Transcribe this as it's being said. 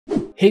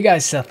Hey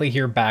guys, Sethley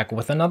here, back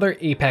with another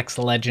Apex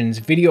Legends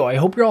video. I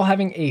hope you're all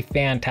having a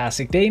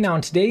fantastic day. Now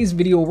in today's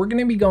video, we're going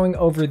to be going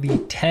over the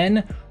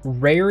 10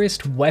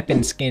 rarest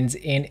weapon skins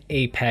in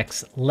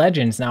Apex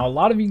Legends. Now a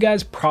lot of you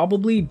guys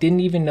probably didn't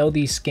even know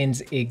these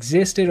skins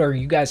existed, or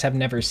you guys have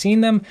never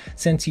seen them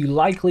since you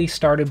likely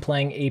started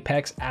playing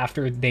Apex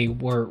after they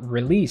were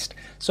released.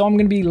 So I'm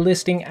going to be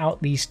listing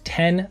out these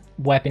 10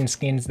 weapon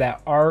skins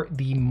that are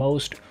the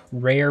most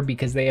rare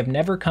because they have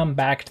never come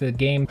back to the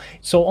game.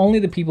 So only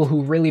the people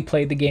who really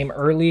played the game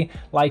early,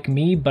 like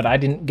me, but I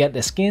didn't get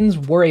the skins,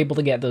 were able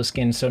to get those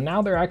skins. So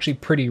now they're actually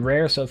pretty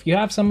rare. So if you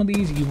have some of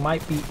these, you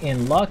might be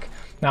in luck.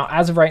 Now,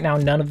 as of right now,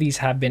 none of these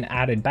have been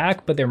added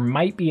back, but there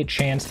might be a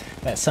chance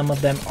that some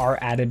of them are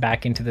added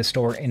back into the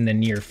store in the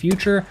near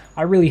future.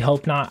 I really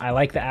hope not. I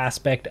like the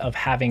aspect of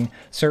having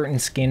certain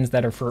skins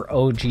that are for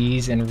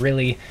OGs and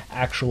really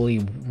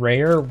actually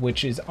rare,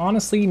 which is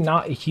honestly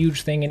not a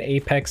huge thing in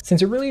Apex,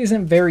 since it really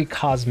isn't very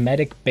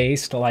cosmetic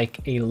based like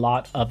a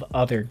lot of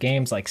other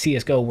games like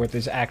CSGO, where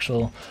there's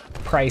actual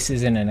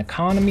prices in an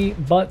economy.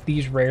 But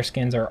these rare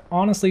skins are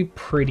honestly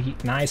pretty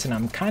nice, and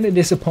I'm kind of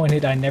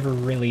disappointed I never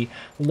really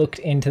looked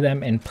into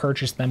them and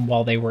purchased them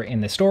while they were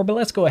in the store. But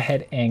let's go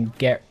ahead and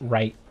get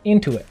right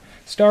into it.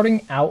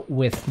 Starting out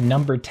with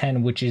number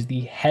 10, which is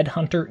the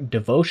Headhunter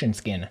Devotion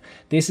skin.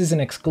 This is an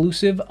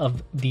exclusive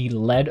of the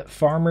Lead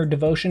Farmer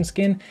Devotion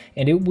skin,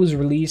 and it was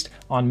released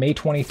on May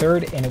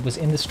 23rd, and it was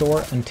in the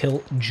store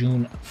until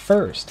June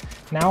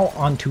 1st. Now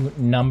on to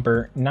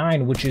number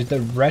 9, which is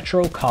the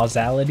Retro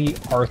Causality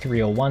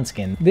R301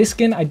 skin. This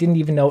skin I didn't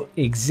even know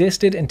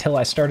existed until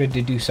I started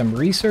to do some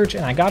research,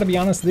 and I gotta be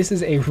honest, this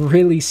is a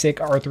really sick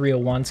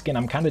R301 skin.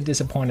 I'm kind of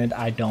disappointed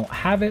I don't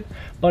have it,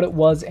 but it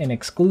was an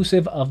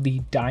exclusive of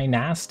the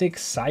Dynastic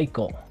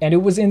Cycle, and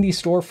it was in the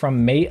store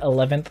from May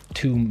 11th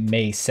to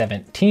May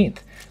 17th.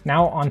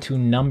 Now on to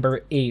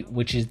number 8,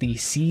 which is the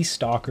Sea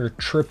Stalker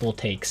Triple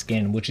Take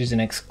skin, which is an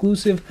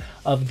exclusive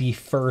of the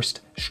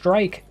First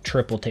Strike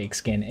Triple Take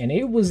skin, and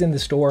it was in the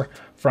store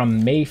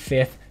from May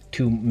 5th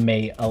to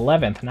May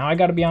 11th. Now I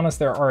gotta be honest,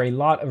 there are a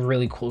lot of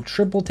really cool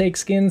triple take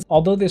skins.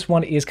 Although this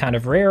one is kind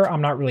of rare, I'm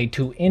not really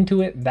too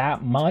into it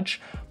that much.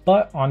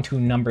 But on to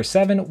number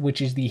 7,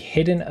 which is the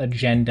Hidden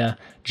Agenda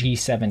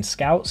G7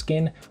 Scout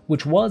skin,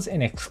 which was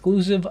an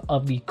exclusive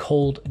of the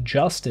Cold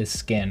Justice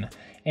skin,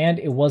 and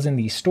it was in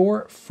the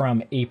store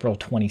from April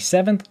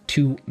 27th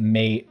to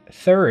May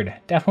 3rd.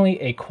 Definitely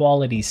a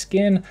quality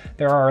skin.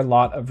 There are a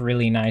lot of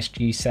really nice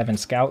G7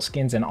 Scout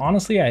skins, and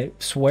honestly, I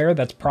swear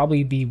that's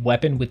probably the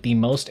weapon with the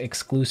most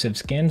exclusive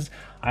skins.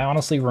 I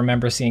honestly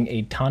remember seeing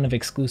a ton of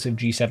exclusive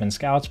G7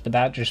 Scouts, but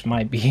that just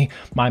might be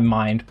my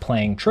mind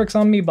playing tricks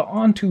on me. But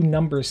on to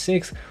number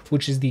 6,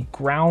 which is the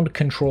Ground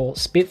Control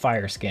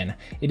Spitfire skin.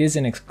 It is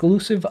an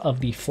exclusive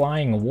of the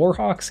Flying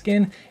Warhawk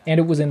skin, and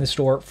it was in the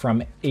store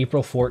from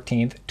April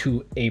 14th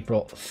to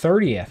April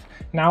 30th.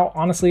 Now,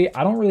 honestly,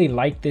 I don't really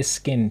like this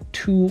skin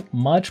too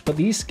much, but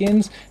these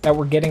skins that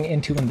we're getting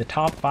into in the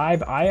top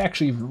 5, I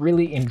actually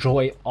really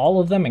enjoy all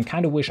of them and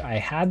kind of wish I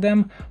had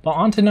them. But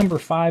on to number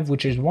 5,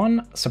 which is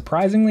one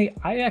surprisingly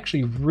I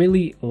actually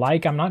really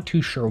like. I'm not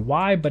too sure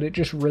why, but it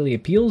just really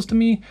appeals to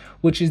me,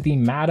 which is the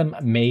Madam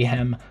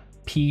Mayhem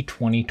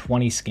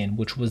P2020 skin,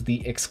 which was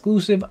the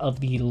exclusive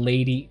of the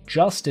Lady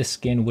Justice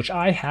skin, which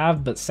I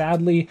have, but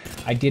sadly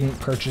I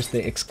didn't purchase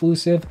the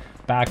exclusive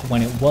back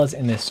when it was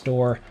in the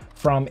store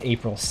from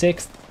April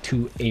 6th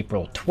to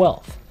April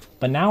 12th.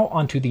 But now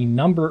onto the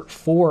number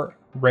 4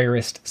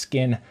 rarest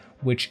skin,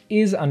 which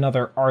is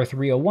another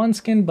R301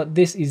 skin, but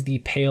this is the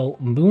Pale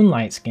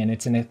Moonlight skin.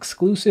 It's an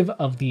exclusive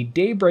of the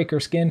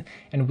Daybreaker skin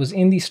and was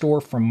in the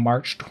store from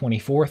March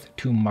 24th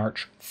to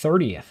March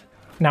 30th.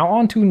 Now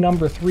on to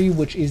number 3,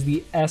 which is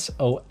the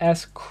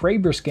SOS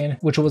Kraber skin,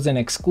 which was an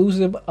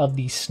exclusive of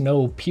the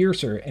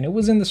Snowpiercer, and it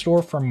was in the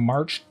store from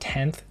March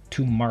 10th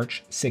to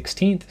March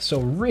 16th. So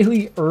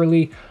really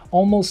early,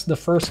 almost the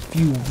first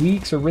few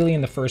weeks, or really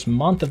in the first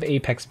month of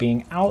Apex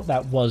being out,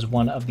 that was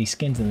one of the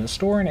skins in the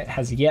store, and it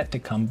has yet to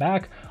come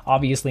back.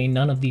 Obviously,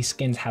 none of these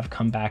skins have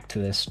come back to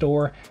the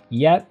store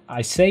yet.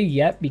 I say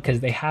yet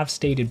because they have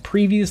stated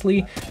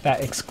previously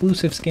that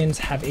exclusive skins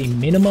have a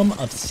minimum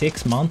of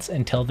 6 months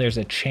until there's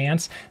a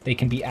chance they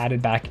can be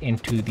added back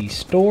into the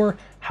store.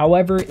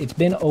 However, it's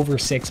been over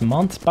 6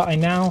 months by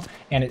now,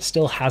 and it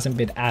still hasn't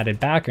been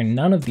added back, or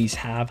none of these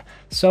have.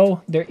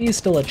 So there is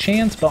still a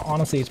chance, but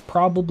honestly, it's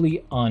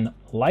probably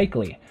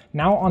unlikely.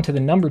 Now onto the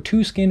number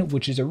 2 skin,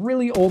 which is a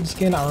really old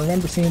skin. I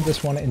remember seeing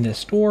this one in the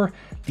store,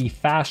 the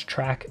Fast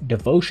Track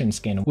Devotion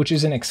skin, which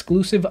is an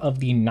exclusive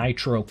of the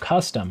Nitro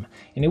Custom,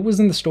 and it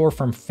was in the store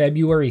from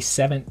February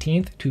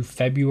 17th to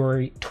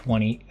February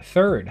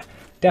 23rd.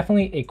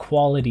 Definitely a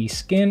quality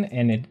skin,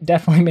 and it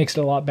definitely makes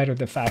it a lot better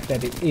the fact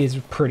that it is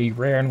pretty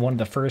rare and one of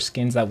the first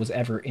skins that was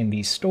ever in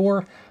the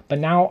store. But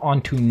now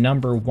on to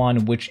number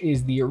 1, which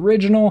is the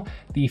original,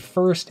 the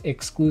first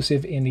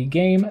exclusive in the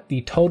game, the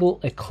Total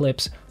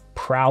Eclipse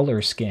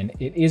Prowler skin.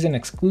 It is an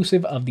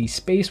exclusive of the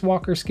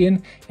Spacewalker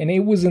skin, and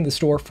it was in the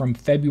store from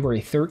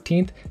February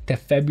 13th to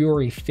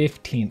February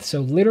 15th.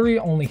 So literally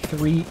only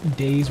 3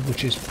 days,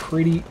 which is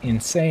pretty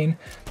insane.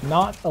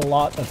 Not a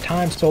lot of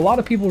time. So a lot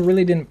of people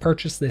really didn't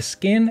purchase this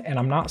skin, and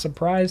I'm not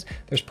surprised.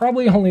 There's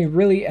probably only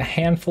really a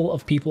handful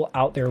of people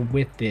out there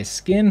with this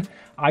skin.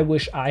 I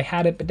wish I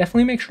had it, but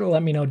definitely make sure to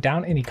let me know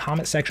down in the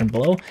comment section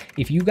below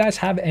if you guys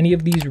have any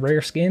of these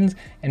rare skins,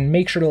 and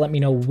make sure to let me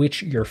know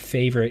which your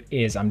favorite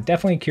is. I'm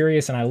definitely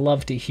curious and I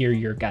love to hear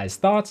your guys'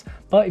 thoughts.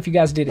 But if you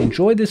guys did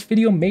enjoy this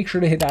video, make sure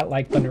to hit that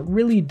like button. It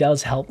really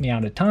does help me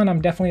out a ton.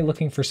 I'm definitely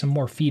looking for some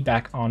more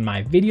feedback on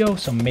my video,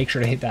 so make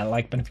sure to hit that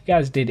like button if you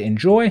guys did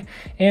enjoy.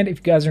 And if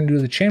you guys are new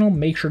to the channel,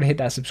 make sure to hit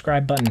that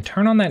subscribe button,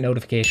 turn on that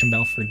notification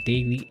bell for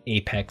daily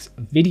Apex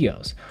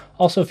videos.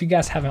 Also, if you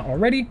guys haven't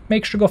already,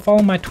 make sure to go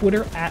follow my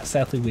Twitter at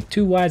Sethley with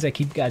 2 Ys. I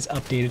keep you guys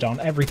updated on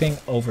everything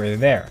over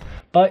there.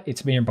 But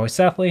it's been your boy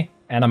Sethley,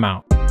 and I'm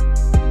out.